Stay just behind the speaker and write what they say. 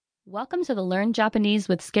Welcome to the Learn Japanese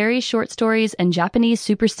with Scary Short Stories and Japanese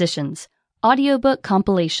Superstitions, Audiobook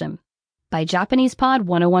Compilation by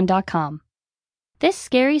JapanesePod101.com. This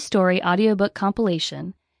scary story audiobook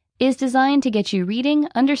compilation is designed to get you reading,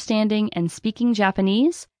 understanding, and speaking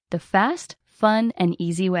Japanese the fast, fun, and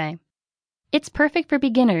easy way. It's perfect for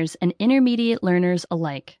beginners and intermediate learners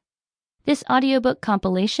alike. This audiobook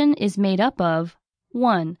compilation is made up of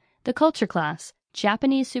 1. The Culture Class,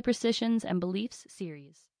 Japanese Superstitions and Beliefs series.